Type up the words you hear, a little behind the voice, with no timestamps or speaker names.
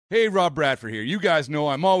Hey, Rob Bradford here. You guys know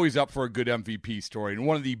I'm always up for a good MVP story, and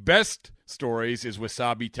one of the best stories is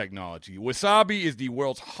Wasabi Technology. Wasabi is the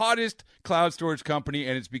world's hottest cloud storage company,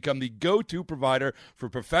 and it's become the go-to provider for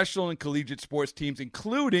professional and collegiate sports teams,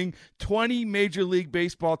 including 20 Major League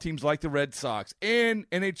Baseball teams like the Red Sox and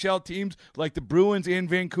NHL teams like the Bruins and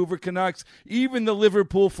Vancouver Canucks. Even the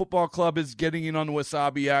Liverpool Football Club is getting in on the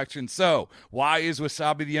Wasabi action. So, why is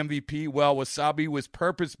Wasabi the MVP? Well, Wasabi was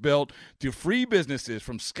purpose-built to free businesses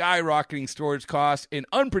from skyrocketing storage costs and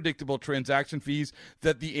unpredictable transaction fees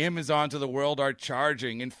that the Amazons of the world are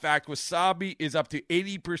charging. In fact, Wasabi is up to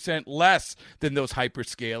 80% less than those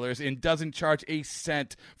hyperscalers and doesn't charge a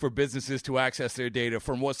cent for businesses to access their data.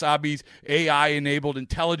 From Wasabi's AI-enabled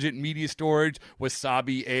intelligent media storage,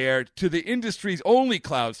 Wasabi Air, to the industry's only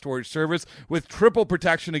cloud storage service with triple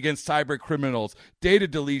protection against cyber criminals, data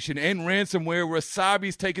deletion, and ransomware,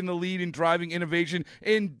 Wasabi's taken the lead in driving innovation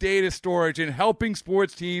in data storage and helping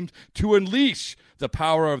sports teams to unleash the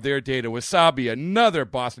power of their data. Wasabi, another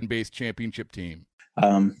Boston-based championship team.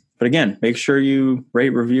 But again, make sure you rate,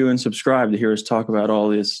 review, and subscribe to hear us talk about all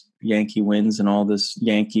this Yankee wins and all this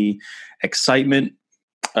Yankee excitement.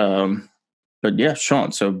 But yeah,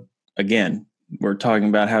 Sean, so again, we're talking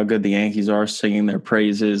about how good the Yankees are, singing their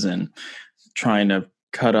praises and trying to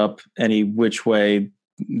cut up any which way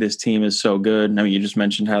this team is so good. I mean, you just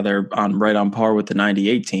mentioned how they're right on par with the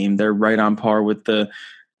 98 team. They're right on par with the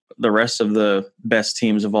rest of the best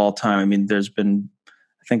teams of all time. I mean, there's been,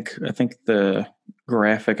 I think the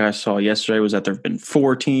graphic I saw yesterday was that there have been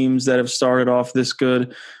 4 teams that have started off this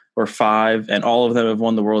good, or 5, and all of them have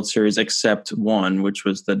won the World Series except one, which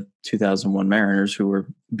was the 2001 Mariners, who were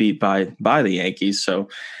beat by the Yankees. So,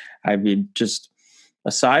 I mean, just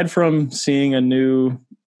aside from seeing a new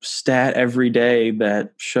stat every day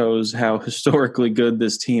that shows how historically good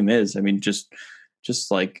this team is, I mean, just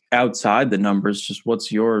like outside the numbers, just what's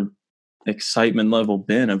your excitement level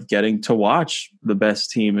been of getting to watch the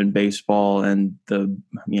best team in baseball and the,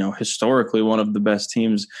 historically one of the best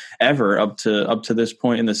teams ever up to this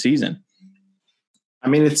point in the season? I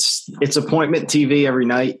mean, it's appointment TV every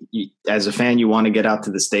night. As a fan, you want to get out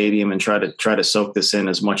to the stadium and try to soak this in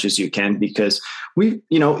as much as you can, because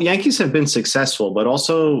Yankees have been successful, but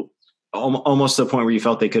also almost to the point where you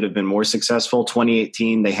felt they could have been more successful.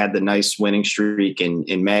 2018, they had the nice winning streak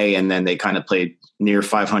in May, and then they kind of played near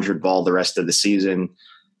 500 ball the rest of the season.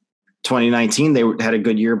 2019, they had a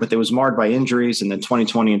good year, but they was marred by injuries. And then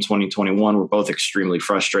 2020 and 2021 were both extremely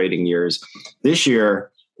frustrating years. This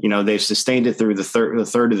year, they've sustained it through the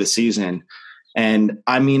third of the season. And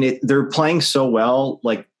I mean, they're playing so well.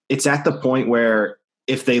 Like, it's at the point where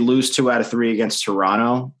if they lose 2 out of 3 against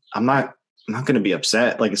Toronto, I'm not going to be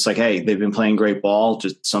upset. Like, it's like, hey, they've been playing great ball.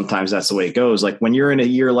 Just sometimes that's the way it goes. Like, when you're in a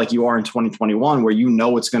year like you are in 2021,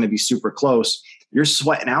 where it's going to be super close, you're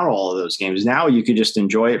sweating out all of those games. Now you could just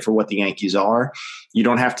enjoy it for what the Yankees are. You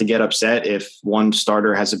don't have to get upset if one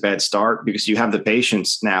starter has a bad start, because you have the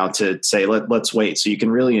patience now to say, let's wait. So you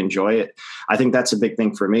can really enjoy it. I think that's a big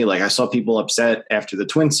thing for me. Like, I saw people upset after the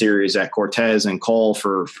Twin Series at Cortez and Cole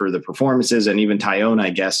for the performances, and even Tyone, I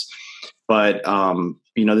guess. But,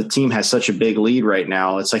 the team has such a big lead right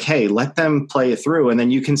now. It's like, hey, let them play it through. And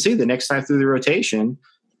then you can see the next time through the rotation,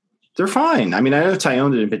 they're fine. I mean, I know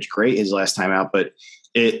Tyone didn't pitch great his last time out, but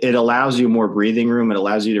it allows you more breathing room. It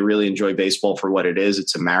allows you to really enjoy baseball for what it is.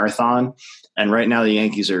 It's a marathon. And right now the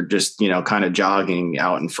Yankees are just, kind of jogging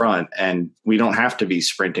out in front, and we don't have to be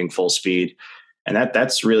sprinting full speed. And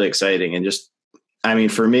that's really exciting. And just, I mean,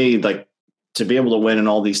 for me, like, to be able to win in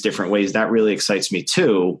all these different ways, that really excites me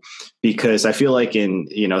too, because I feel like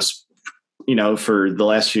for the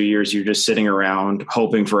last few years, you're just sitting around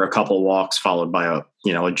hoping for a couple walks followed by a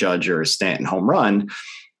Judge or a Stanton home run.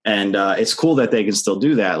 And it's cool that they can still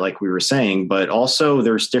do that, like we were saying, but also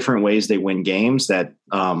there's different ways they win games that,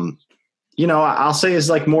 I'll say is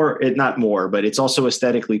like not more, but it's also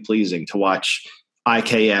aesthetically pleasing to watch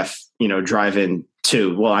IKF, drive in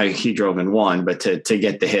 2. Well, he drove in 1, but to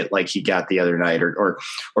get the hit like he got the other night, or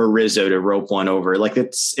Rizzo to rope one over. Like,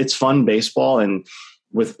 it's fun baseball. And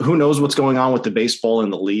with who knows what's going on with the baseball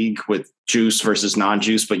in the league with juice versus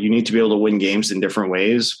non-juice, but you need to be able to win games in different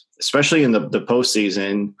ways, especially in the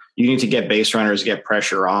postseason. You need to get base runners, get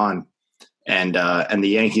pressure on, and the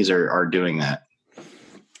Yankees are doing that.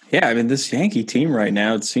 Yeah, I mean, this Yankee team right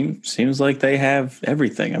now, it seems like they have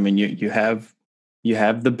everything. I mean, you have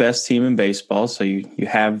the best team in baseball, so you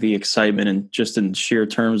have the excitement and just in sheer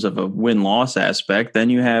terms of a win-loss aspect. Then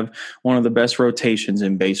you have one of the best rotations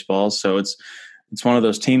in baseball, so it's one of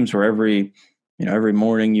those teams where every every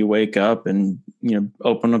morning you wake up and,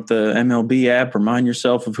 open up the MLB app, remind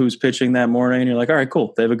yourself of who's pitching that morning. And you're like, all right,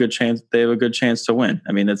 cool. They have a good chance. They have a good chance to win.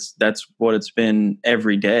 I mean, that's what it's been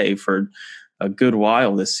every day for a good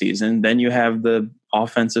while this season. Then you have the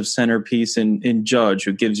offensive centerpiece in Judge,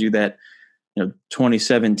 who gives you that,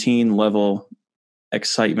 2017 level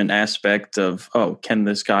excitement aspect of, oh, can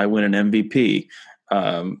this guy win an MVP?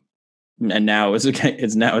 And now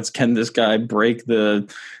it's can this guy break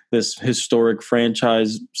this historic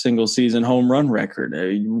franchise single season home run record?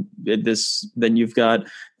 Then you've got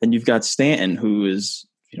Stanton, who is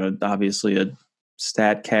obviously a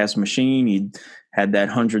stat cast machine. He had that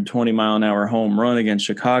 120 mile an hour home run against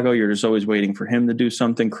Chicago. You're just always waiting for him to do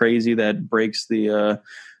something crazy that breaks the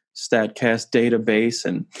StatCast database.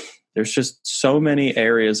 And there's just so many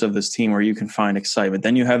areas of this team where you can find excitement.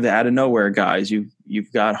 Then you have the out of nowhere guys.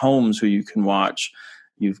 You've got Holmes, who you can watch.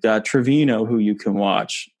 You've got Trevino, who you can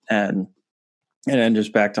watch. And then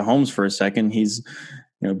just back to Holmes for a second. He's,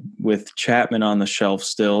 with Chapman on the shelf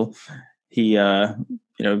still, he,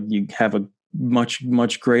 you have a much,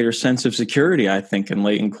 much greater sense of security, I think, in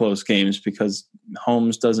late and close games, because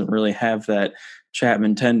Holmes doesn't really have that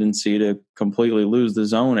Chapman tendency to completely lose the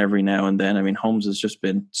zone every now and then. I mean, Holmes has just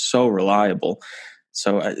been so reliable.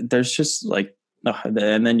 So there's just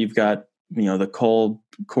and then you've got, the Cole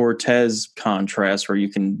Cortez contrast, where you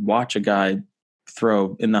can watch a guy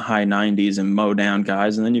throw in the high 90s and mow down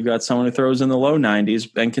guys. And then you've got someone who throws in the low 90s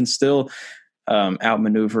and can still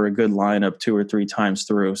outmaneuver a good lineup 2 or 3 times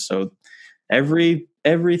through. So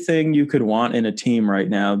everything you could want in a team right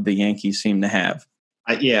now, the Yankees seem to have.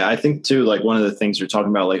 I think too, one of the things you're talking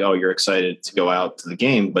about, oh, you're excited to go out to the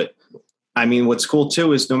game. But I mean, what's cool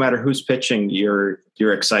too is no matter who's pitching, you're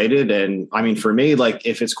excited. And I mean, for me,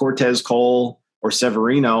 if it's Cortez, Cole, or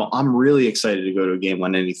Severino, I'm really excited to go to a game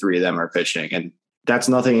when any 3 of them are pitching. And that's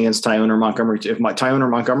nothing against Tyone or Montgomery. If Tyone or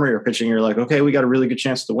Montgomery are pitching, you're like, okay, we got a really good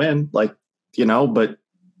chance to win. But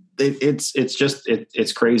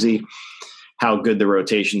it's crazy how good the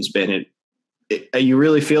rotation's been. You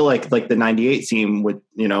really feel like the 98 team with,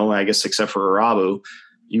 I guess except for Arabu,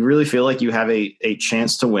 you really feel like you have a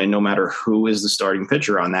chance to win no matter who is the starting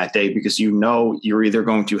pitcher on that day, because you're either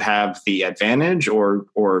going to have the advantage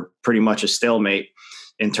or pretty much a stalemate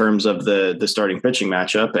in terms of the starting pitching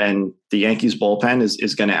matchup. And the Yankees bullpen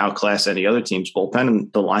is going to outclass any other team's bullpen,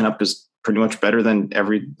 and the lineup is pretty much better than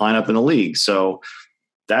every lineup in the league. So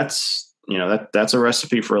that's a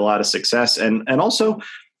recipe for a lot of success. And also,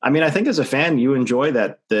 I mean, I think as a fan, you enjoy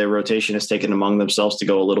that the rotation has taken among themselves to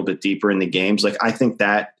go a little bit deeper in the games. I think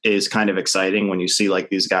that is kind of exciting when you see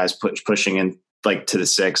these guys pushing in to the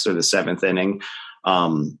 6th or the 7th inning.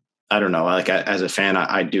 I don't know. As a fan,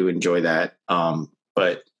 I do enjoy that.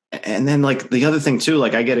 And then the other thing too,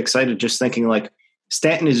 I get excited just thinking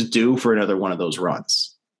Stanton is due for another one of those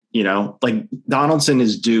runs. Donaldson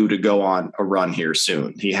is due to go on a run here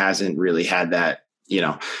soon. He hasn't really had that.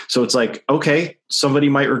 So it's okay, somebody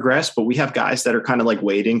might regress, but we have guys that are kind of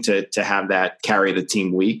waiting to have that carry the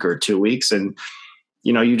team week or 2 weeks. And,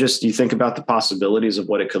 you think about the possibilities of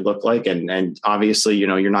what it could look like. And obviously,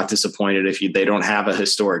 you're not disappointed if they don't have a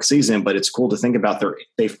historic season, but it's cool to think about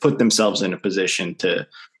they've put themselves in a position to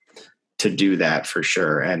do that for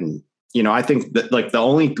sure. And, I think that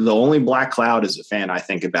the only black cloud as a fan I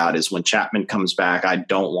think about is when Chapman comes back. I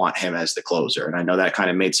don't want him as the closer. And I know that kind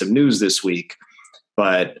of made some news this week,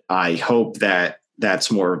 but I hope that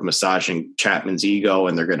that's more of massaging Chapman's ego,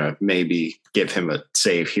 and they're going to maybe give him a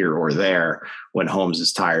save here or there when Holmes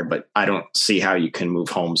is tired. But I don't see how you can move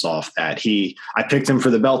Holmes off that. I picked him for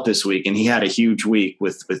the belt this week, and he had a huge week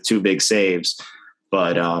with 2 big saves.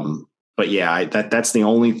 But yeah, that's the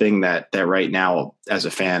only thing that right now as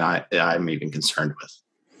a fan I'm even concerned with.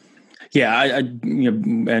 Yeah,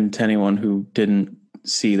 and to anyone who didn't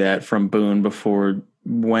see that from Boone before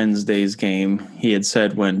Wednesday's game, he had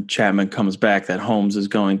said when Chapman comes back that Holmes is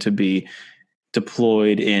going to be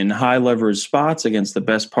deployed in high leverage spots against the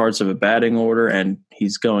best parts of a batting order, and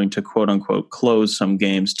he's going to quote unquote close some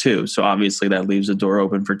games too. So obviously that leaves a door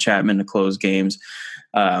open for Chapman to close games.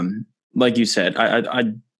 Like you said,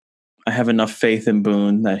 I have enough faith in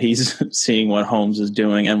Boone that he's seeing what Holmes is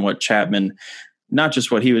doing and what Chapman, not just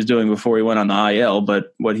what he was doing before he went on the IL,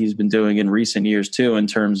 but what he's been doing in recent years too, in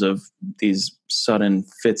terms of these sudden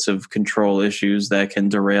fits of control issues that can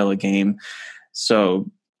derail a game. So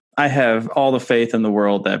I have all the faith in the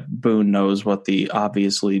world that Boone knows what the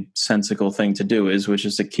obviously sensible thing to do is, which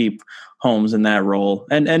is to keep Holmes in that role.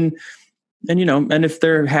 And if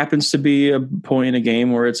there happens to be a point in a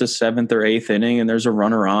game where it's a 7th or 8th inning and there's a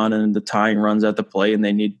runner on and the tying runs at the plate and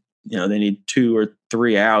they need 2 or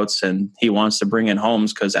 3 outs and he wants to bring in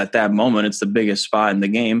Holmes because at that moment it's the biggest spot in the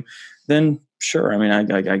game, then sure. I mean,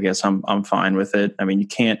 I guess I'm fine with it. I mean, you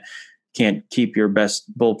can't keep your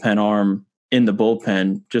best bullpen arm in the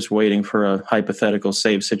bullpen just waiting for a hypothetical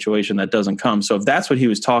save situation that doesn't come. So if that's what he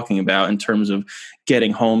was talking about in terms of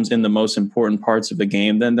getting Holmes in the most important parts of the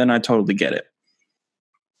game, then I totally get it.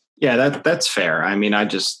 Yeah, that's fair. I mean, I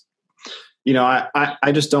just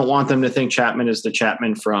don't want them to think Chapman is the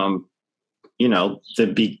Chapman from,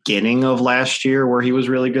 the beginning of last year where he was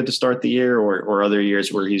really good to start the year or other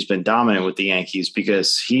years where he's been dominant with the Yankees,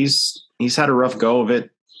 because he's had a rough go of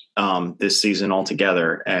it this season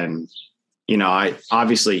altogether. And, I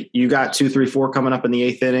obviously you got 2, 3, 4 coming up in the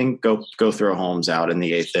 8th inning, go throw Holmes out in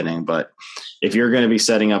the 8th inning. But if you're going to be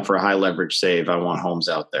setting up for a high leverage save, I want Holmes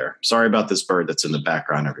out there. Sorry about this bird that's in the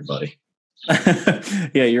background, everybody.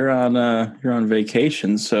 Yeah, you're on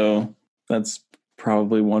vacation, so that's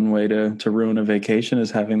probably one way to ruin a vacation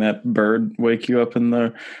is having that bird wake you up in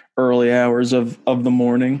the early hours of the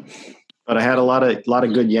morning. But I had a lot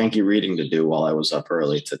of good Yankee reading to do while I was up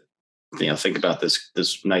early to think about this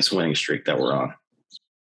nice winning streak that we're on.